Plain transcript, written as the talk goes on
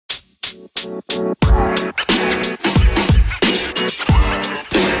Is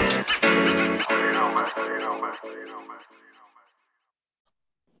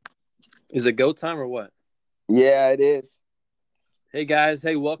it go time or what? Yeah, it is. Hey guys,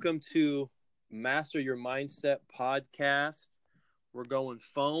 hey, welcome to Master Your Mindset podcast. We're going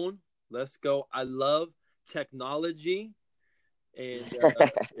phone. Let's go. I love technology. And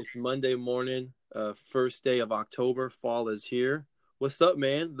it's Monday morning, first day of October. Fall is here. What's up,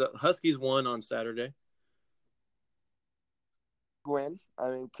 man? The Huskies won on Saturday. Win.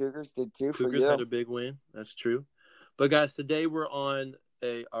 I mean, Cougars did too for Cougars you. had a big win. That's true. But guys, today we're on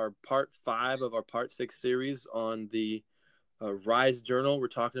our part 5 of our part 6 series on the Rise Journal. We're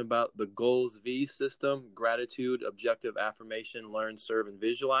talking about the Goals V system: gratitude, objective affirmation, learn, serve, and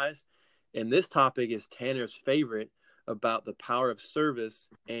visualize. And this topic is Tanner's favorite, about the power of service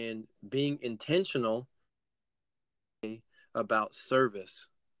and being intentional about service.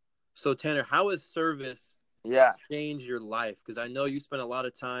 So Tanner, how has service changed your life? Because I know you spent a lot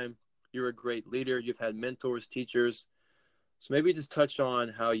of time. You're a great leader. You've had mentors, teachers. So maybe just touch on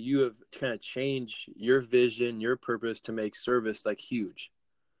how you have kind of changed your vision, your purpose to make service like huge.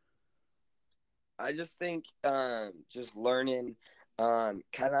 I just think just learning kind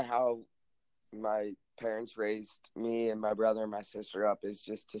of how my parents raised me and my brother and my sister up is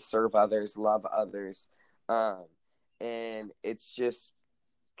just to serve others, love others. And it's just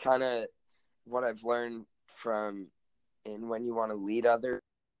kind of what I've learned from in when you want to lead others.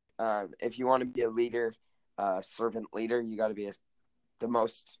 If you want to be a leader, servant leader, you got to be the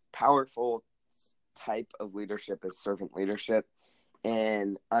most powerful type of leadership is servant leadership.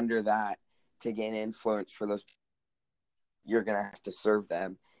 And under that, to gain influence for those, you're going to have to serve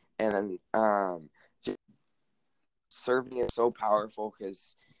them. And just serving is so powerful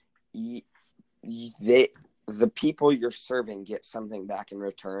because the people you're serving get something back in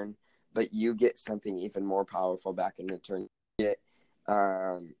return, but you get something even more powerful back in return. You get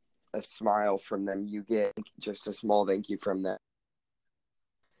a smile from them. You get just a small thank you from them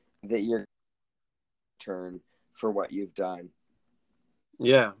that you're return for what you've done.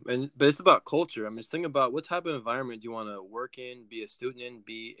 Yeah, but it's about culture. I mean, just think about what type of environment do you want to work in, be a student in,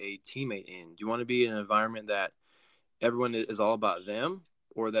 be a teammate in. Do you want to be in an environment that everyone is all about them,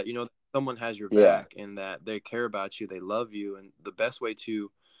 or that someone has your back and that they care about you, they love you, and the best way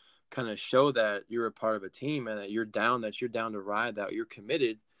to kind of show that you're a part of a team and that you're down to ride, that you're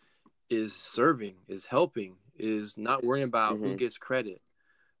committed, is serving, is helping, is not worrying about who gets credit.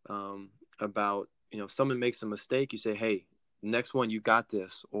 About if someone makes a mistake, you say, hey, next one, you got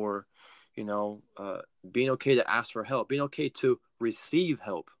this. Or being okay to ask for help, being okay to receive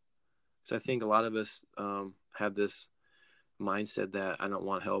help. So I think a lot of us have this mindset that I don't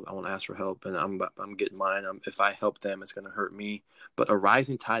want help, I want to ask for help, and I'm getting mine. If I help them, it's going to hurt me. But a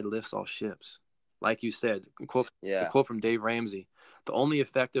rising tide lifts all ships, like you said. A quote from Dave Ramsey: the only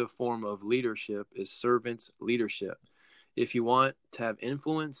effective form of leadership is servant leadership. If you want to have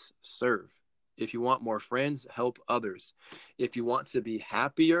influence, serve. If you want more friends, help others. If you want to be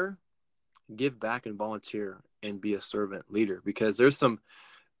happier, give back and volunteer and be a servant leader. Because there's some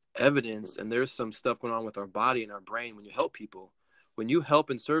evidence and there's some stuff going on with our body and our brain when you help people. When you help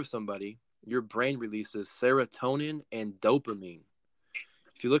and serve somebody, your brain releases serotonin and dopamine.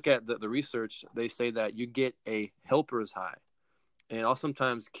 If you look at the research, they say that you get a helper's high. And also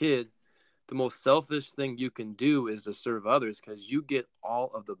sometimes, the most selfish thing you can do is to serve others because you get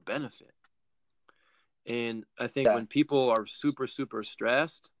all of the benefit. And I think when people are super, super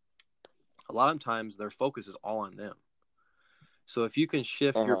stressed, a lot of times their focus is all on them. So if you can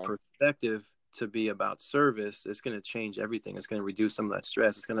shift your perspective to be about service, it's going to change everything. It's going to reduce some of that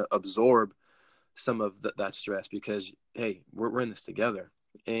stress. It's going to absorb some of that stress because, hey, we're in this together.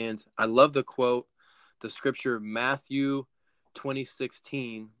 And I love the quote, the scripture, Matthew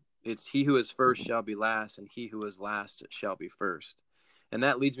 20:16. It's he who is first shall be last, and he who is last shall be first. And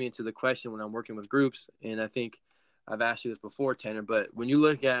that leads me into the question when I'm working with groups. And I think I've asked you this before, Tanner, but when you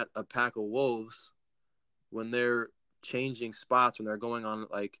look at a pack of wolves, when they're changing spots, when they're going on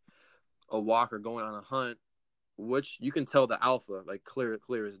like a walk or going on a hunt, which you can tell the alpha like clear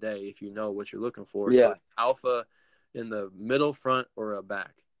as day if you know what you're looking for. So alpha in the middle, front, or a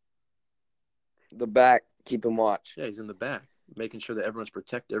back? The back, keep him watch. Yeah, he's in the back, making sure that everyone's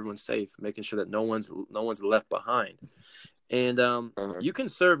protected, everyone's safe, making sure that no one's left behind. And you can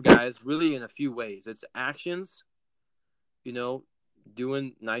serve guys really in a few ways. It's actions,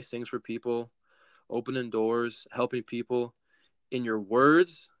 doing nice things for people, opening doors, helping people. In your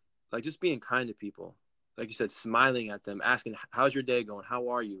words, like just being kind to people. Like you said, smiling at them, asking, how's your day going? How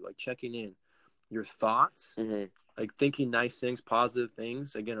are you? Like checking in. your thoughts, Mm-hmm. like thinking nice things, positive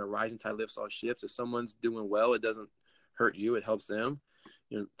things. Again, a rising tide lifts all ships. If someone's doing well, it doesn't hurt you. It helps them.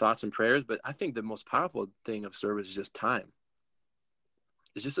 Thoughts and prayers. But I think the most powerful thing of service is just time.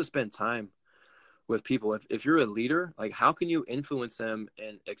 It's just to spend time with people. If you're a leader, like how can you influence them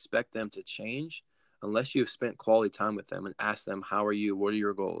and expect them to change unless you've spent quality time with them and ask them, how are you? What are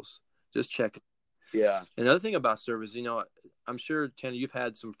your goals? Just check. Yeah. Another thing about service, I'm sure, Tanner, you've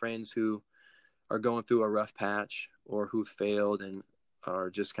had some friends who are going through a rough patch or who failed and are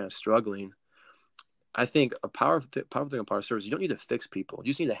just kind of struggling. I think a powerful thing about service, you don't need to fix people.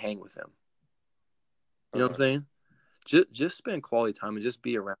 You just need to hang with them. You know what I'm saying? Just spend quality time and just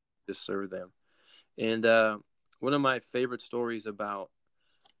be around, just serve them. And one of my favorite stories about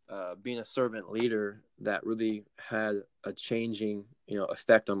being a servant leader that really had a changing,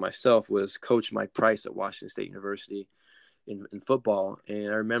 effect on myself was Coach Mike Price at Washington State University in football. And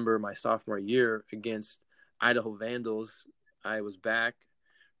I remember my sophomore year against Idaho Vandals, I was back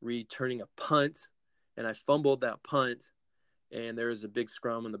returning a punt, and I fumbled that punt, and there was a big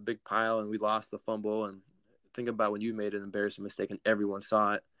scrum and the big pile, and we lost the fumble. And think about when you made an embarrassing mistake and everyone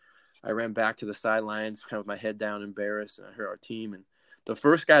saw it. I ran back to the sidelines, kind of with my head down, embarrassed, and I heard our team. And the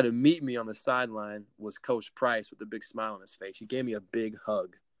first guy to meet me on the sideline was Coach Price with a big smile on his face. He gave me a big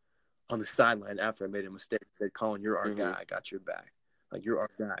hug on the sideline after I made a mistake. He said, Colin, you're our guy. I got your back. Like, you're our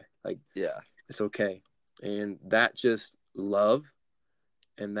guy. Like, yeah, it's okay. And that just love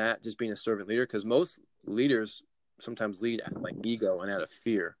and that just being a servant leader, because most leaders sometimes lead out of like ego and out of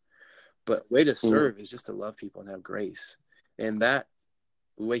fear. But way to serve is just to love people and have grace. And that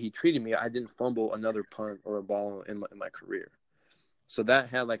the way he treated me, I didn't fumble another punt or a ball in my career. So that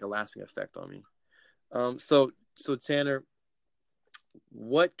had like a lasting effect on me. So Tanner,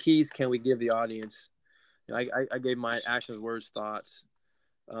 what keys can we give the audience? I gave my actions, words, thoughts.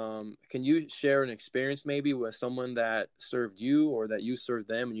 Can you share an experience maybe with someone that served you or that you served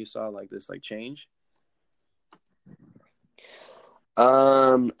them and you saw like this like change?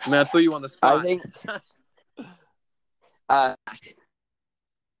 Man, I threw you on the spot. I think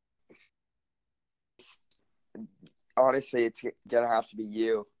honestly, it's gonna have to be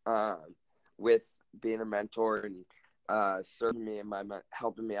you with being a mentor and serving me and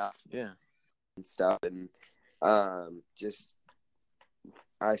helping me out, and stuff, and just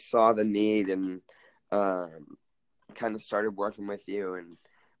I saw the need and kind of started working with you, and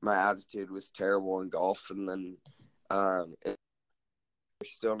my attitude was terrible in golf, and then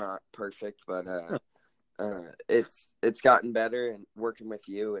it's still not perfect, but it's gotten better, and working with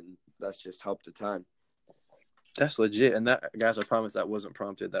you, and that's just helped a ton. That's legit. And that, guys, I promise that wasn't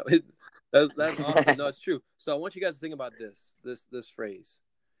prompted. That's awesome. No, it's true. So I want you guys to think about this phrase.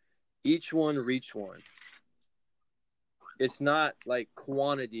 Each one reach one. It's not like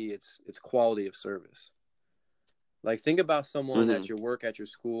quantity, it's quality of service. Like think about someone at your work, at your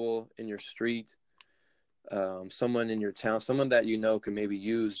school, in your street, someone in your town, someone that can maybe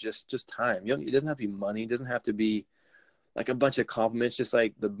use just time. It doesn't have to be money. It doesn't have to be like a bunch of compliments. Just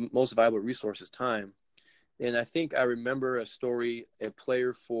like the most valuable resource is time. And I think I remember a story, a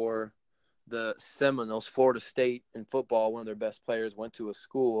player for the Seminoles, Florida State in football, one of their best players, went to a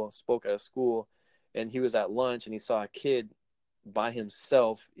school, spoke at a school, and he was at lunch and he saw a kid by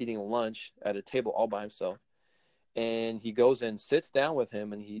himself eating lunch at a table all by himself. And he goes and sits down with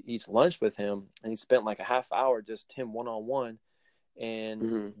him and he eats lunch with him. And he spent like a half hour just him one-on-one.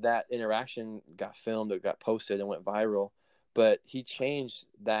 And that interaction got filmed, it got posted and went viral. But he changed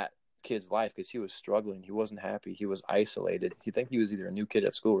that kid's life because he was struggling. He wasn't happy. He was isolated. He think he was either a new kid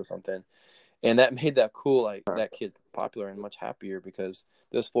at school or something. And that made that cool, like that kid popular and much happier because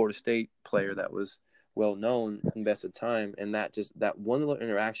this Florida State player that was well known invested time, and that one little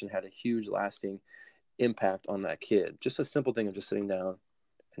interaction had a huge lasting impact on that kid. Just a simple thing of just sitting down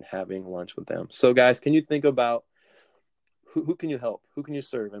and having lunch with them. So guys, can you think about who can you help? Who can you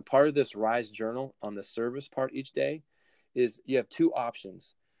serve? And part of this Rise Journal on the service part each day is you have two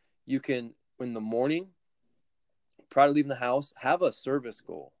options. You can, in the morning, prior to leaving the house, have a service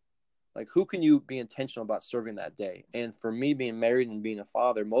goal. Like, who can you be intentional about serving that day? And for me, being married and being a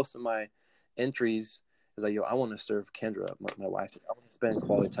father, most of my entries is like, I want to serve Kendra, my wife. I want to spend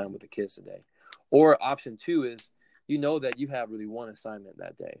quality time with the kids today. Or option two is, that you have really one assignment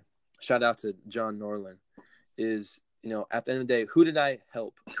that day. Shout out to John Norland. Is, at the end of the day, who did I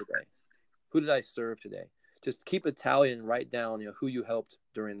help today? Who did I serve today? Just keep a tally and write down, who you helped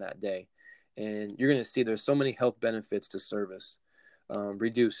during that day. And you're going to see there's so many health benefits to service.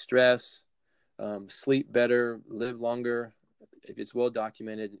 Reduce stress, sleep better, live longer. If it's well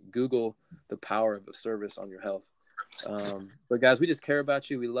documented, Google the power of a service on your health. But guys, we just care about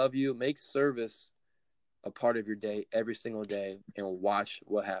you. We love you. Make service a part of your day every single day and watch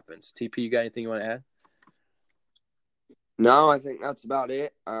what happens. TP, you got anything you want to add? No, I think that's about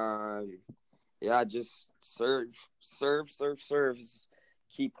it. Yeah, just serve is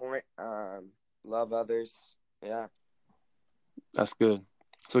key point. Love others. Yeah. That's good.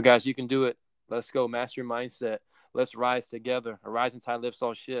 So, guys, you can do it. Let's go. Master your mindset. Let's rise together. A rising tide lifts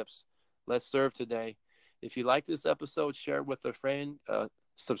all ships. Let's serve today. If you like this episode, share it with a friend.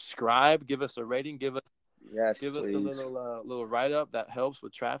 Subscribe. Give us a rating. Give us a little write up that helps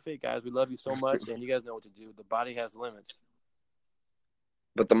with traffic, guys. We love you so much, and you guys know what to do. The body has limits,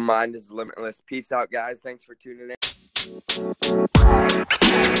 but the mind is limitless. Peace out, guys. Thanks for tuning in.